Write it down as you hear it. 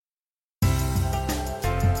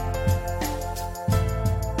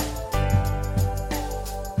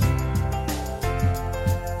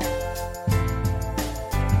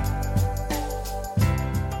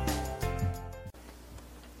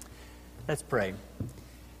pray.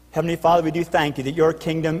 Heavenly Father, we do thank you that your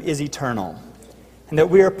kingdom is eternal and that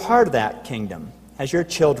we are part of that kingdom as your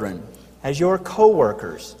children, as your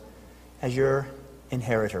co-workers, as your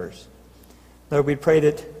inheritors. Lord, we pray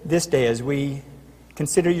that this day as we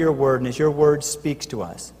consider your word and as your word speaks to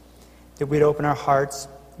us, that we'd open our hearts,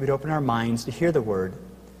 we'd open our minds to hear the word.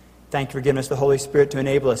 Thank you for giving us the Holy Spirit to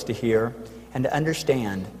enable us to hear and to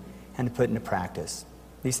understand and to put into practice.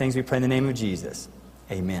 These things we pray in the name of Jesus.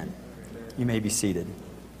 Amen. You may be seated.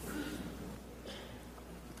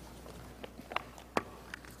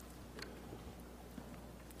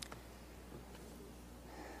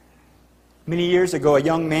 Many years ago, a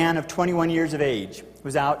young man of 21 years of age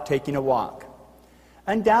was out taking a walk.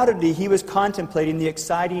 Undoubtedly, he was contemplating the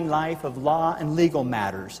exciting life of law and legal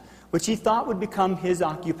matters, which he thought would become his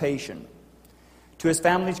occupation. To his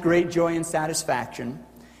family's great joy and satisfaction,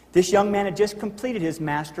 this young man had just completed his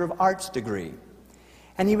Master of Arts degree,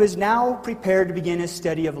 and he was now prepared to begin his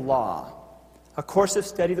study of law, a course of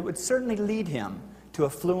study that would certainly lead him to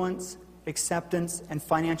affluence, acceptance, and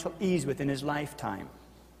financial ease within his lifetime.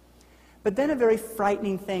 But then a very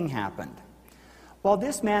frightening thing happened. While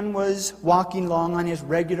this man was walking along on his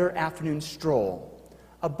regular afternoon stroll,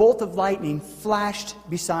 a bolt of lightning flashed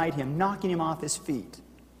beside him, knocking him off his feet.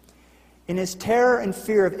 In his terror and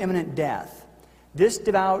fear of imminent death, this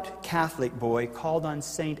devout Catholic boy called on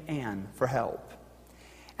St. Anne for help.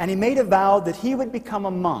 And he made a vow that he would become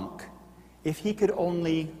a monk if he could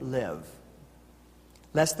only live.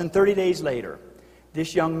 Less than 30 days later,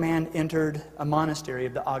 this young man entered a monastery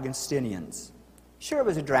of the Augustinians. Sure, it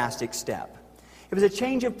was a drastic step. It was a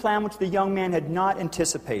change of plan which the young man had not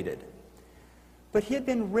anticipated. But he had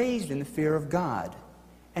been raised in the fear of God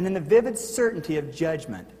and in the vivid certainty of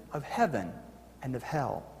judgment, of heaven and of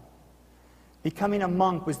hell. Becoming a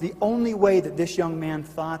monk was the only way that this young man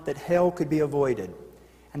thought that hell could be avoided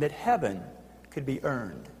and that heaven could be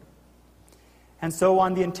earned. And so,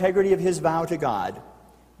 on the integrity of his vow to God,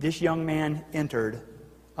 this young man entered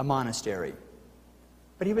a monastery.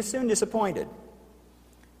 But he was soon disappointed.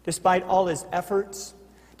 Despite all his efforts,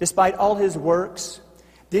 despite all his works,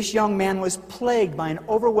 this young man was plagued by an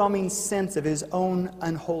overwhelming sense of his own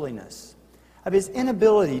unholiness, of his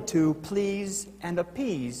inability to please and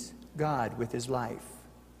appease God with his life.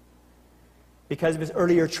 Because of his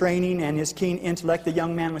earlier training and his keen intellect, the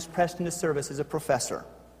young man was pressed into service as a professor.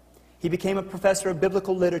 He became a professor of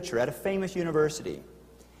biblical literature at a famous university.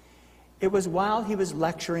 It was while he was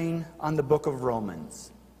lecturing on the book of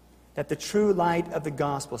Romans that the true light of the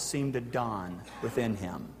gospel seemed to dawn within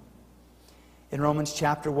him. In Romans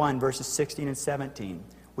chapter 1, verses 16 and 17,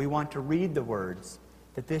 we want to read the words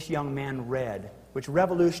that this young man read, which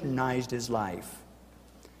revolutionized his life.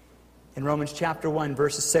 In Romans chapter 1,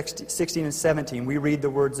 verses 16 and 17, we read the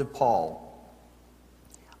words of Paul.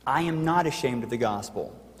 I am not ashamed of the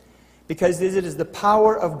gospel, because it is the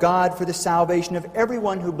power of God for the salvation of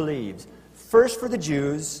everyone who believes, first for the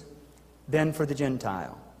Jews, then for the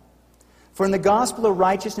Gentile. For in the gospel a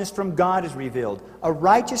righteousness from God is revealed, a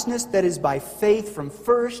righteousness that is by faith from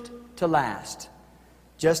first to last.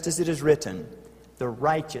 Just as it is written, the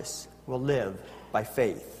righteous will live by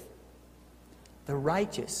faith. The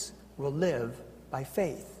righteous will live by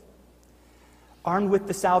faith. Armed with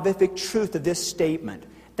the salvific truth of this statement,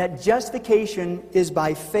 that justification is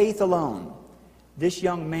by faith alone, this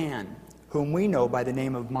young man, whom we know by the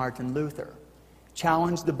name of Martin Luther,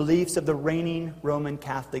 challenged the beliefs of the reigning Roman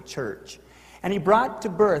Catholic Church. And he brought to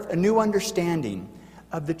birth a new understanding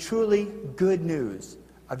of the truly good news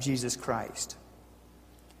of Jesus Christ.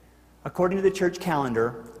 According to the church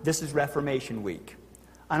calendar, this is Reformation Week.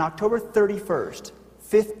 On October 31st,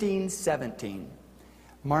 1517,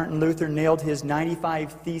 Martin Luther nailed his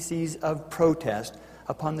 95 Theses of protest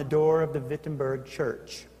upon the door of the Wittenberg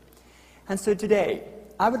Church. And so today,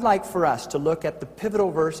 I would like for us to look at the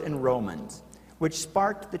pivotal verse in Romans, which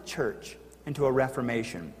sparked the church into a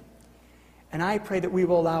reformation. And I pray that we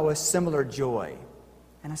will allow a similar joy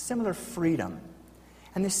and a similar freedom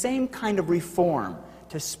and the same kind of reform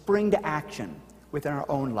to spring to action within our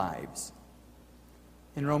own lives.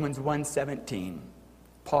 In Romans 1:17,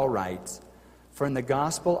 Paul writes, for in the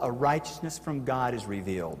gospel a righteousness from God is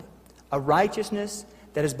revealed, a righteousness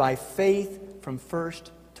that is by faith from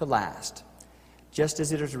first to last. Just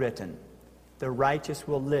as it is written, the righteous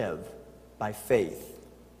will live by faith.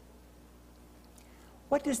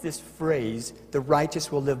 What does this phrase, the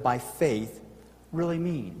righteous will live by faith, really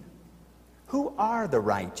mean? Who are the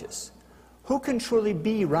righteous? Who can truly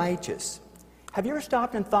be righteous? Have you ever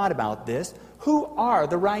stopped and thought about this? Who are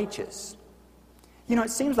the righteous? You know, it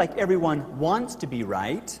seems like everyone wants to be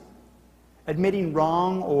right. admitting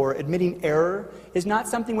wrong or admitting error is not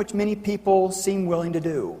something which many people seem willing to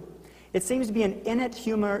do. It seems to be an innate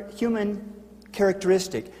human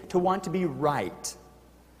characteristic to want to be right.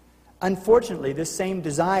 Unfortunately, this same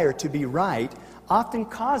desire to be right often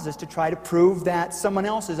causes us to try to prove that someone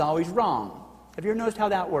else is always wrong. Have you ever noticed how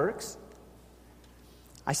that works?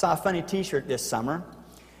 I saw a funny t-shirt this summer.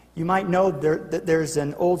 You might know that there's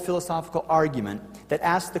an old philosophical argument that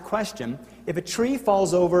asks the question, if a tree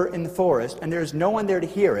falls over in the forest and there's no one there to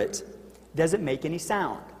hear it, does it make any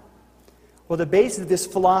sound? Well, the basis of this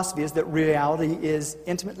philosophy is that reality is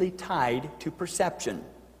intimately tied to perception.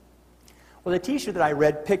 Well, the t-shirt that I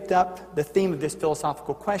read picked up the theme of this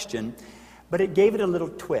philosophical question, but it gave it a little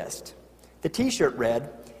twist. The t-shirt read,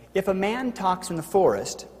 if a man talks in the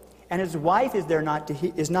forest and his wife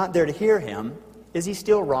is not there to hear him, is he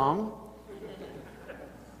still wrong?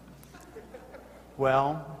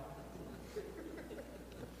 Well,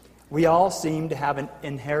 we all seem to have an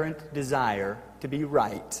inherent desire to be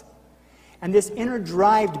right. And this inner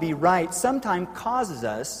drive to be right sometimes causes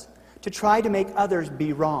us to try to make others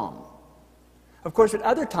be wrong. Of course, at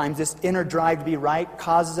other times, this inner drive to be right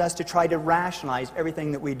causes us to try to rationalize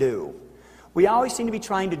everything that we do. We always seem to be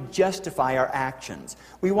trying to justify our actions.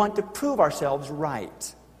 We want to prove ourselves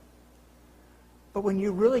right. But when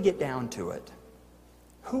you really get down to it,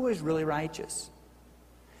 who is really righteous?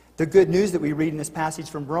 The good news that we read in this passage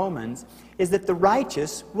from Romans is that the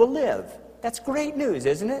righteous will live. That's great news,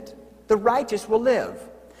 isn't it? The righteous will live.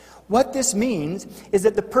 What this means is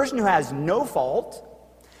that the person who has no fault,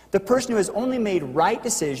 the person who has only made right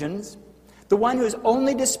decisions, the one who has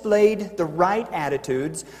only displayed the right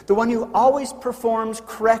attitudes, the one who always performs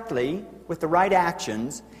correctly with the right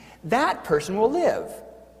actions, that person will live.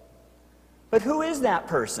 But who is that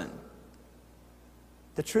person?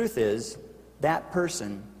 The truth is, that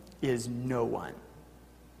person is no one.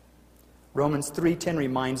 Romans 3:10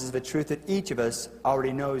 reminds us of the truth that each of us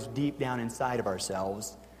already knows deep down inside of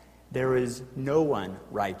ourselves. There is no one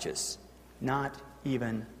righteous, not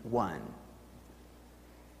even one.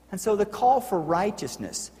 And so the call for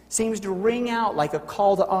righteousness seems to ring out like a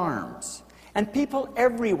call to arms. And people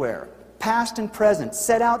everywhere, past and present,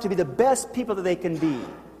 set out to be the best people that they can be.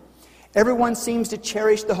 Everyone seems to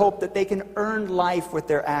cherish the hope that they can earn life with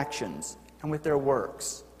their actions and with their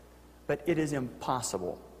works. But it is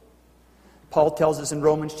impossible. Paul tells us in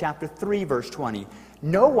Romans chapter 3, verse 20,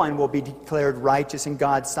 no one will be declared righteous in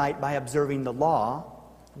God's sight by observing the law.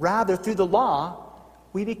 Rather, through the law,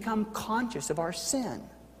 we become conscious of our sin.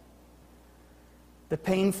 The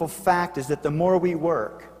painful fact is that the more we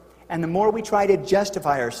work and the more we try to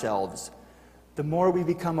justify ourselves, the more we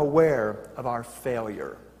become aware of our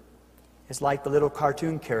failure. It's like the little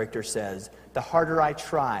cartoon character says, the harder I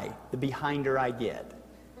try, the behinder I get.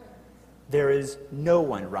 There is no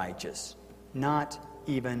one righteous, not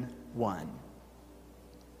even one.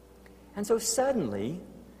 And so suddenly,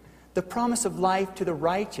 the promise of life to the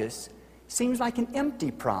righteous seems like an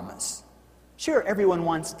empty promise. Sure, everyone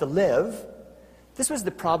wants to live. This was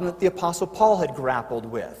the problem that the Apostle Paul had grappled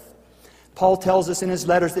with. Paul tells us in his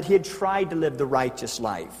letters that he had tried to live the righteous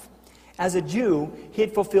life. As a Jew, he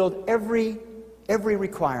had fulfilled every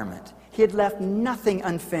requirement. He had left nothing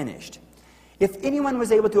unfinished. If anyone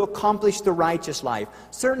was able to accomplish the righteous life,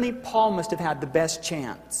 certainly Paul must have had the best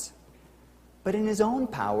chance. But in his own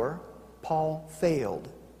power, Paul failed.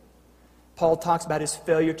 Paul talks about his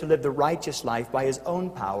failure to live the righteous life by his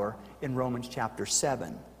own power in Romans chapter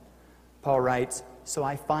 7. Paul writes, so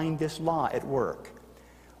I find this law at work.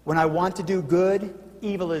 When I want to do good,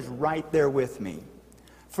 evil is right there with me.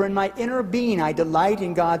 For in my inner being I delight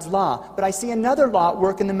in God's law, but I see another law at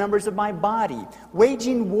work in the members of my body,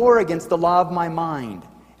 waging war against the law of my mind,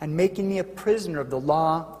 and making me a prisoner of the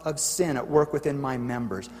law of sin at work within my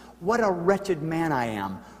members. What a wretched man I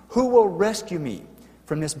am! Who will rescue me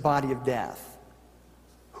from this body of death?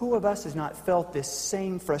 Who of us has not felt this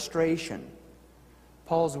same frustration?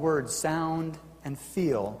 Paul's words sound and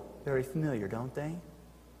feel very familiar, don't they?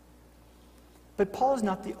 But Paul is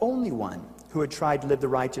not the only one who had tried to live the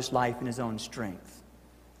righteous life in his own strength.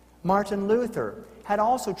 Martin Luther had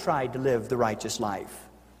also tried to live the righteous life.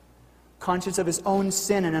 Conscious of his own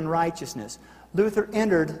sin and unrighteousness, Luther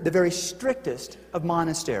entered the very strictest of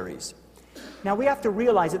monasteries. Now we have to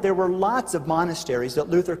realize that there were lots of monasteries that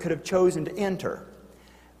Luther could have chosen to enter.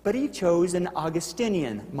 But he chose an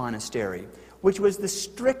Augustinian monastery, which was the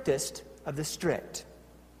strictest of the strict.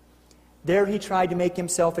 There he tried to make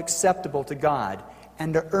himself acceptable to God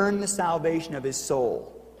and to earn the salvation of his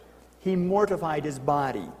soul. He mortified his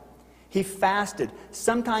body. He fasted,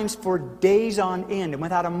 sometimes for days on end and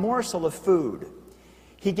without a morsel of food.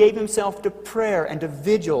 He gave himself to prayer and to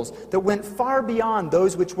vigils that went far beyond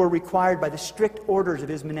those which were required by the strict orders of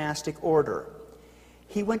his monastic order.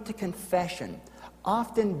 He went to confession,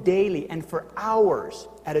 often daily and for hours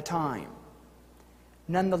at a time.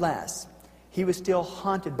 Nonetheless, he was still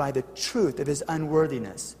haunted by the truth of his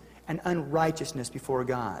unworthiness and unrighteousness before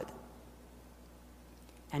God.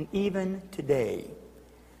 And even today,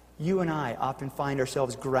 you and I often find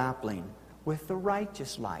ourselves grappling with the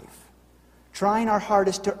righteous life, trying our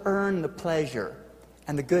hardest to earn the pleasure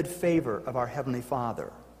and the good favor of our Heavenly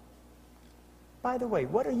Father. By the way,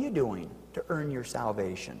 what are you doing to earn your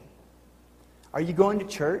salvation? Are you going to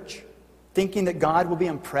church thinking that God will be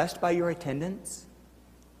impressed by your attendance?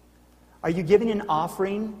 Are you giving an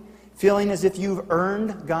offering feeling as if you've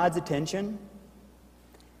earned God's attention?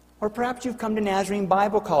 Or perhaps you've come to Nazarene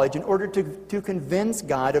Bible College in order to convince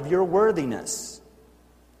God of your worthiness.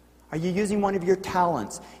 Are you using one of your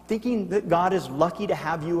talents, thinking that God is lucky to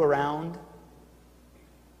have you around?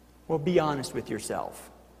 Well, be honest with yourself.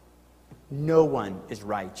 No one is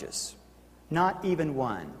righteous. Not even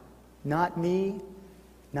one. Not me,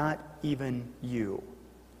 not even you.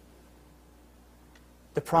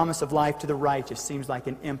 The promise of life to the righteous seems like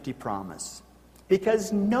an empty promise,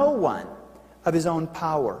 because no one of his own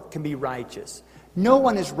power can be righteous. No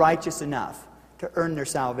one is righteous enough to earn their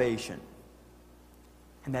salvation.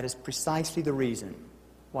 And that is precisely the reason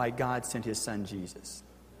why God sent his Son Jesus.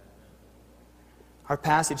 Our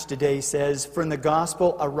passage today says, "For in the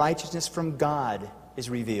gospel a righteousness from God is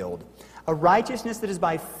revealed, a righteousness that is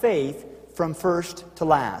by faith from first to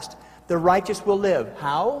last. The righteous will live."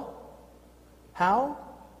 How? How?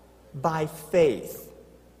 By faith.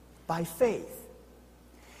 By faith.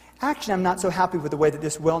 Actually, I'm not so happy with the way that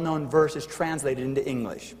this well-known verse is translated into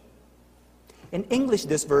English. In English,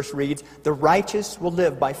 this verse reads, "The righteous will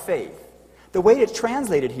live by faith." The way it's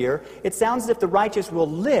translated here, it sounds as if the righteous will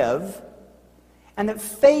live, and that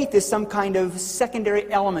faith is some kind of secondary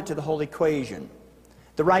element to the whole equation.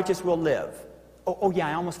 The righteous will live. Oh yeah,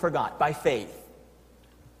 I almost forgot. By faith.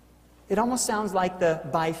 It almost sounds like the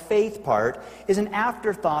by faith part is an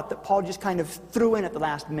afterthought that Paul just kind of threw in at the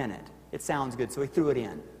last minute. It sounds good, so he threw it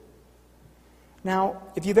in. Now,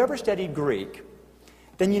 if you've ever studied Greek,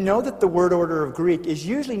 then you know that the word order of Greek is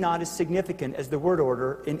usually not as significant as the word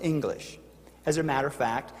order in English. As a matter of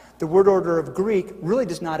fact, the word order of Greek really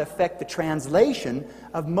does not affect the translation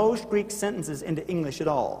of most Greek sentences into English at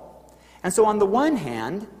all. And so on the one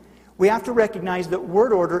hand, we have to recognize that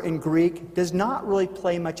word order in Greek does not really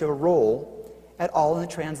play much of a role at all in the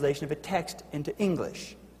translation of a text into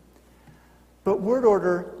English. But word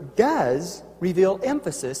order does reveal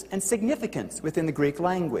emphasis and significance within the Greek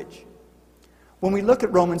language. When we look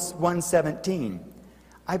at Romans 1:17,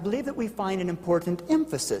 I believe that we find an important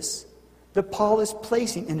emphasis that Paul is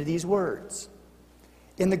placing into these words.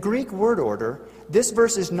 In the Greek word order, this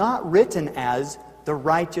verse is not written as "the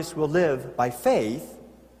righteous will live by faith."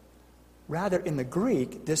 Rather, in the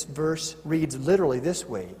Greek, this verse reads literally this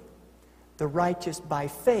way: "The righteous by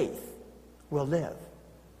faith will live."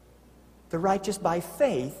 The righteous by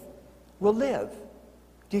faith will live.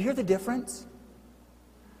 Do you hear the difference?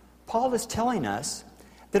 Paul is telling us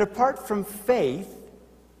that apart from faith,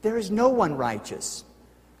 there is no one righteous.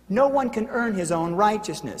 No one can earn his own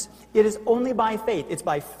righteousness. It is only by faith. It's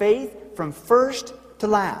by faith from first to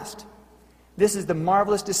last. This is the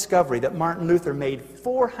marvelous discovery that Martin Luther made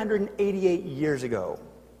 488 years ago.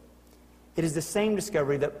 It is the same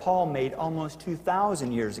discovery that Paul made almost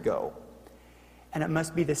 2,000 years ago. And it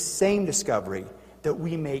must be the same discovery that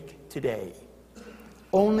we make today.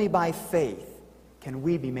 Only by faith can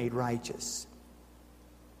we be made righteous.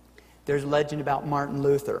 There's a legend about Martin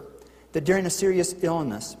Luther that during a serious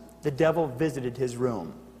illness, the devil visited his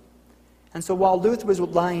room. And so while Luther was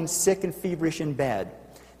lying sick and feverish in bed,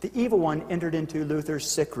 the evil one entered into Luther's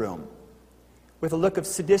sick room. With a look of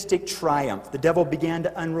sadistic triumph, the devil began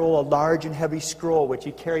to unroll a large and heavy scroll which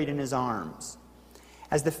he carried in his arms.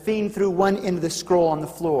 As the fiend threw one end of the scroll on the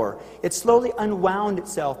floor, it slowly unwound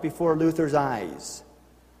itself before Luther's eyes.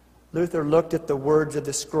 Luther looked at the words of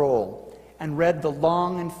the scroll and read the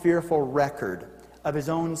long and fearful record of his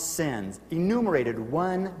own sins, enumerated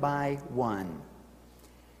one by one.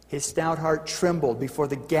 His stout heart trembled before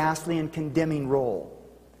the ghastly and condemning roll.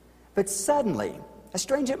 But suddenly, as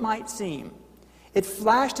strange it might seem, it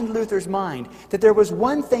flashed into Luther's mind that there was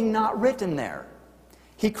one thing not written there.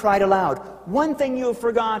 He cried aloud, "One thing you have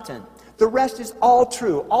forgotten. The rest is all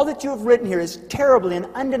true. All that you have written here is terribly and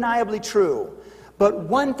undeniably true. But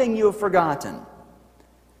one thing you have forgotten.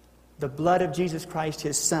 The blood of Jesus Christ,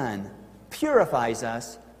 his Son, purifies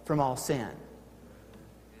us from all sin."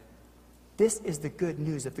 This is the good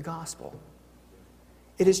news of the gospel.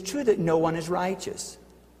 It is true that no one is righteous,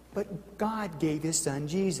 but God gave His Son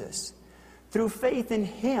Jesus. Through faith in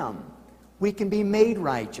Him, we can be made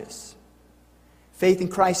righteous. Faith in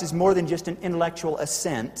Christ is more than just an intellectual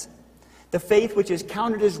assent. The faith which is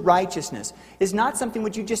counted as righteousness is not something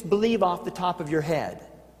which you just believe off the top of your head.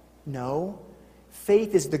 No,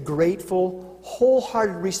 faith is the grateful,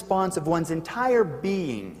 wholehearted response of one's entire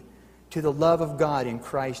being to the love of God in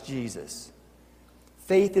Christ Jesus.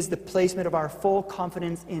 Faith is the placement of our full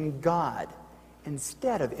confidence in God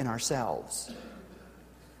instead of in ourselves.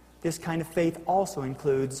 This kind of faith also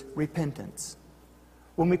includes repentance.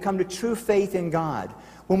 When we come to true faith in God,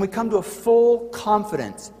 when we come to a full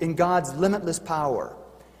confidence in God's limitless power,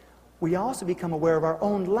 we also become aware of our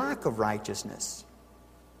own lack of righteousness.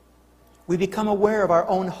 We become aware of our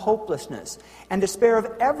own hopelessness and despair of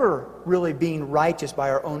ever really being righteous by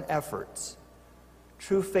our own efforts.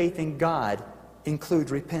 True faith in God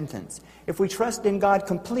includes repentance. If we trust in God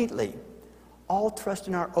completely, all trust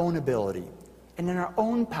in our own ability and in our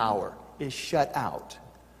own power is shut out.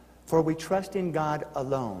 For we trust in God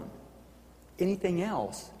alone. Anything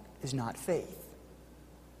else is not faith.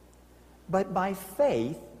 But by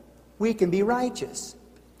faith, we can be righteous.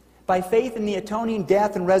 By faith in the atoning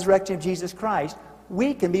death and resurrection of Jesus Christ,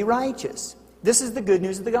 we can be righteous. This is the good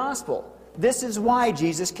news of the gospel. This is why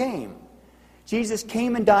Jesus came. Jesus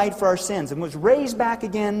came and died for our sins and was raised back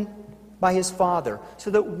again by His Father so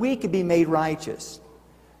that we could be made righteous.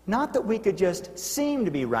 Not that we could just seem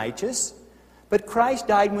to be righteous, but Christ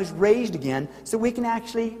died and was raised again so we can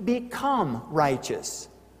actually become righteous.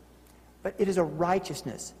 But it is a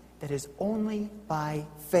righteousness that is only by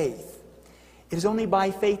faith. It is only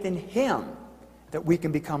by faith in Him that we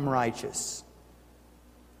can become righteous.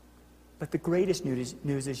 But the greatest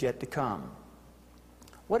news is yet to come.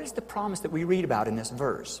 What is the promise that we read about in this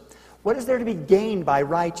verse? What is there to be gained by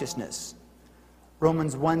righteousness?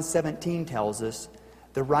 Romans 1:17 tells us,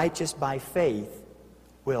 the righteous by faith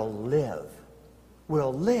will live.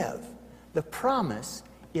 Will live. The promise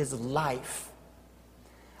is life.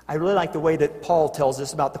 I really like the way that Paul tells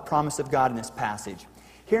us about the promise of God in this passage.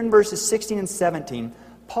 Here in verses 16 and 17,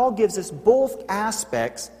 Paul gives us both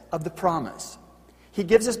aspects of the promise. He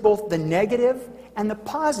gives us both the negative and the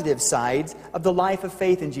positive sides of the life of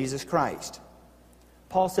faith in Jesus Christ.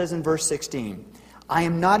 Paul says in verse 16, I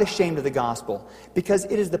am not ashamed of the gospel, because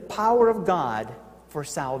it is the power of God for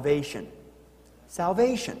salvation.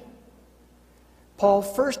 Salvation. Paul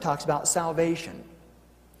first talks about salvation.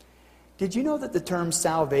 Did you know that the term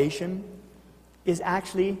salvation is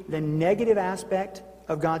actually the negative aspect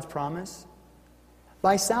of God's promise?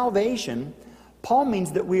 By salvation, Paul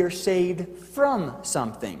means that we are saved from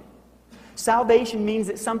something. Salvation means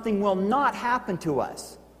that something will not happen to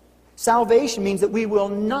us. Salvation means that we will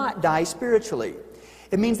not die spiritually.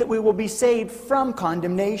 It means that we will be saved from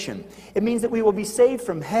condemnation. It means that we will be saved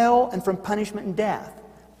from hell and from punishment and death.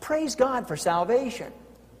 Praise God for salvation.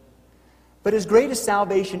 But as great as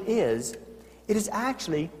salvation is, it is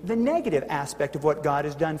actually the negative aspect of what God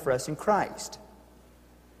has done for us in Christ.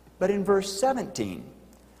 But in verse 17,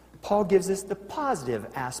 Paul gives us the positive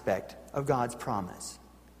aspect of God's promise.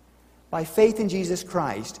 By faith in Jesus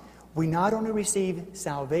Christ, we not only receive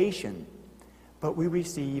salvation, but we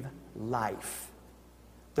receive life.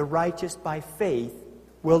 The righteous by faith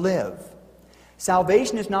will live.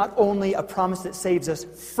 Salvation is not only a promise that saves us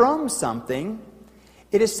from something,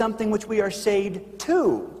 it is something which we are saved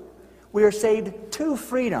to. We are saved to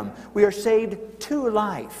freedom. We are saved to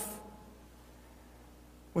life.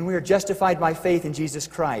 When we are justified by faith in Jesus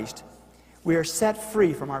Christ, we are set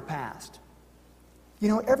free from our past. You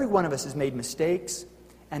know, every one of us has made mistakes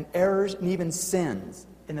and errors and even sins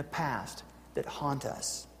in the past that haunt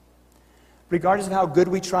us. Regardless of how good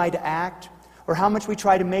we try to act or how much we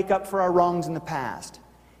try to make up for our wrongs in the past,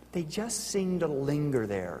 they just seem to linger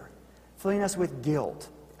there, filling us with guilt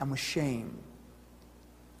and with shame.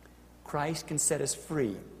 Christ can set us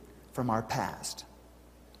free from our past.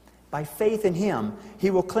 By faith in Him,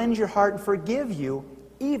 He will cleanse your heart and forgive you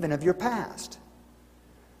even of your past.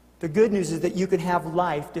 The good news is that you can have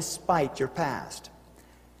life despite your past.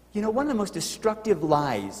 You know, one of the most destructive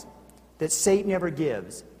lies that Satan ever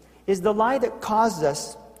gives is the lie that causes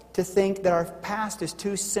us to think that our past is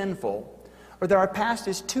too sinful or that our past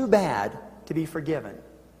is too bad to be forgiven.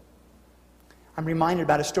 I'm reminded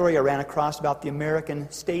about a story I ran across about the American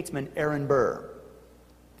statesman Aaron Burr.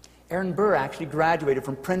 Aaron Burr actually graduated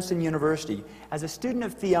from Princeton University as a student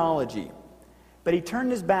of theology, but he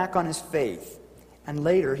turned his back on his faith, and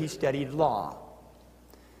later he studied law.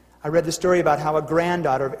 I read the story about how a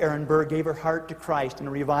granddaughter of Aaron Burr gave her heart to Christ in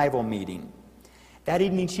a revival meeting. That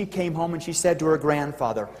evening she came home and she said to her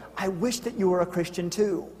grandfather, "I wish that you were a Christian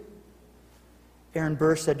too." Aaron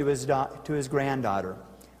Burr said to his granddaughter,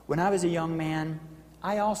 "When I was a young man,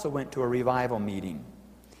 I also went to a revival meeting.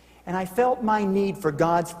 And I felt my need for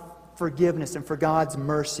God's forgiveness and for God's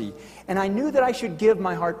mercy. And I knew that I should give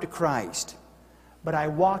my heart to Christ. But I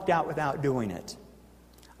walked out without doing it.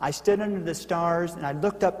 I stood under the stars and I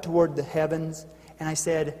looked up toward the heavens and I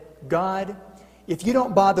said, 'God, if you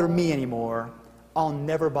don't bother me anymore, I'll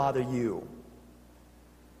never bother you.'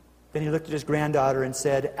 Then he looked at his granddaughter and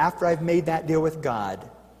said, 'After I've made that deal with God,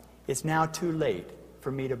 it's now too late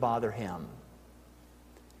for me to bother him.'"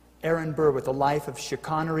 Aaron Burr, with a life of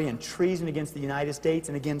chicanery and treason against the United States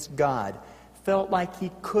and against God, felt like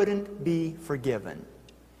he couldn't be forgiven.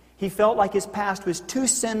 He felt like his past was too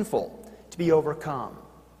sinful to be overcome.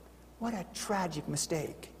 What a tragic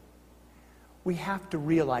mistake. We have to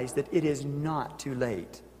realize that it is not too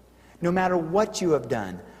late. No matter what you have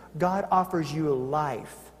done, God offers you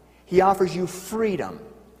life. He offers you freedom,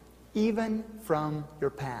 even from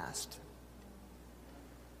your past.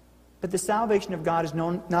 But the salvation of God is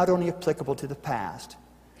not only applicable to the past,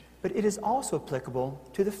 but it is also applicable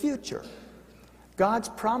to the future. God's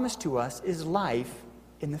promise to us is life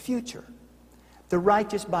in the future. The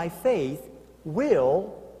righteous by faith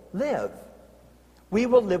will live. We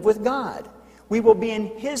will live with God. We will be in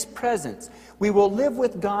His presence. We will live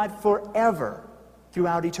with God forever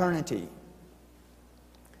throughout eternity.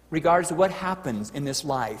 Regardless of what happens in this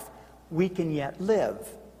life, we can yet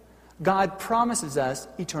live. God promises us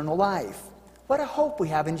eternal life. What a hope we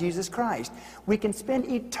have in Jesus Christ. We can spend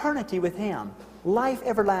eternity with Him, life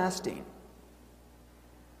everlasting.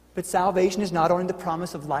 But salvation is not only the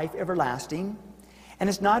promise of life everlasting, and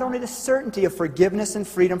it's not only the certainty of forgiveness and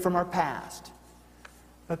freedom from our past,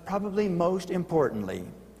 but probably most importantly,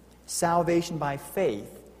 salvation by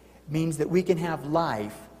faith means that we can have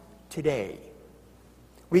life today.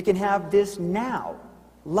 We can have this now,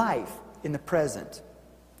 life in the present.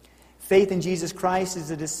 Faith in Jesus Christ is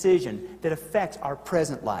a decision that affects our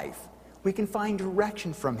present life. We can find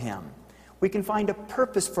direction from Him. We can find a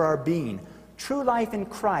purpose for our being. True life in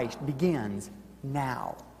Christ begins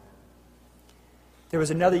now. There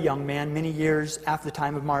was another young man many years after the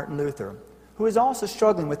time of Martin Luther who was also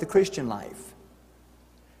struggling with the Christian life.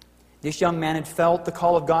 This young man had felt the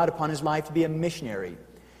call of God upon his life to be a missionary,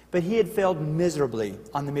 but he had failed miserably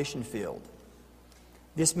on the mission field.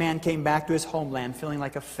 This man came back to his homeland feeling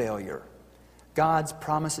like a failure. God's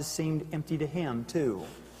promises seemed empty to him, too.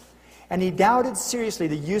 And he doubted seriously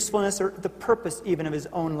the usefulness or the purpose even of his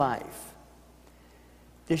own life.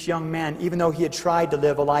 This young man, even though he had tried to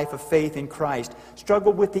live a life of faith in Christ,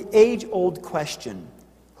 struggled with the age-old question,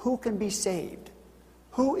 who can be saved?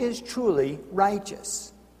 Who is truly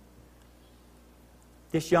righteous?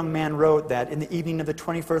 This young man wrote that in the evening of the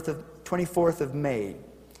 24th of May,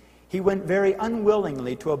 he went very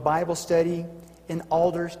unwillingly to a Bible study in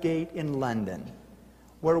Aldersgate in London,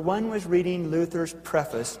 where one was reading Luther's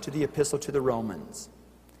preface to the Epistle to the Romans.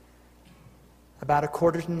 About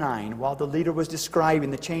 8:45, while the leader was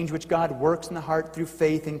describing the change which God works in the heart through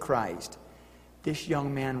faith in Christ, this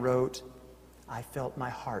young man wrote, "I felt my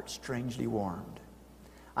heart strangely warmed.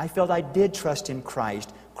 I felt I did trust in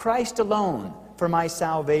Christ, Christ alone, for my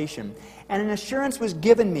salvation. And an assurance was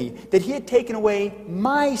given me that He had taken away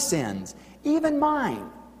my sins, even mine,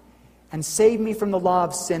 and saved me from the law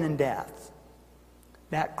of sin and death."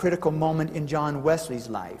 That critical moment in John Wesley's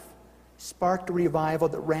life sparked a revival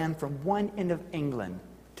that ran from one end of England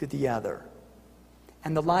to the other.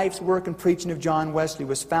 And the life's work and preaching of John Wesley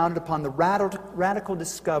was founded upon the radical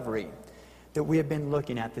discovery that we have been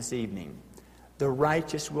looking at this evening. The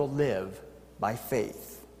righteous will live by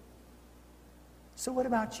faith. So what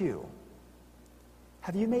about you?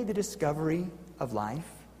 Have you made the discovery of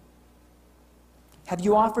life? Have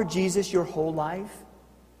you offered Jesus your whole life?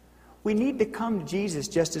 We need to come to Jesus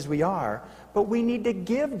just as we are, but we need to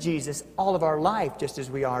give Jesus all of our life just as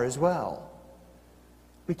we are as well.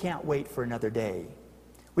 We can't wait for another day.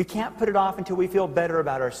 We can't put it off until we feel better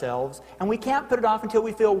about ourselves, and we can't put it off until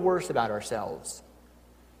we feel worse about ourselves.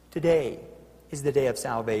 Today is the day of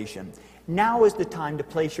salvation. Now is the time to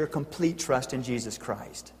place your complete trust in Jesus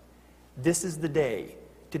Christ. This is the day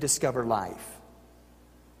to discover life.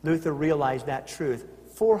 Luther realized that truth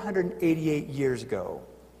 488 years ago,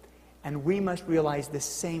 and we must realize the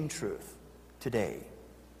same truth today.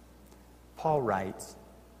 Paul writes,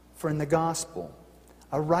 "For in the gospel,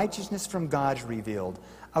 a righteousness from God is revealed,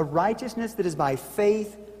 a righteousness that is by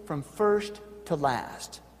faith from first to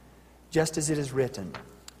last, just as it is written,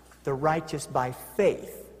 the righteous by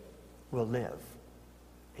faith will live."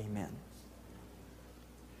 Amen.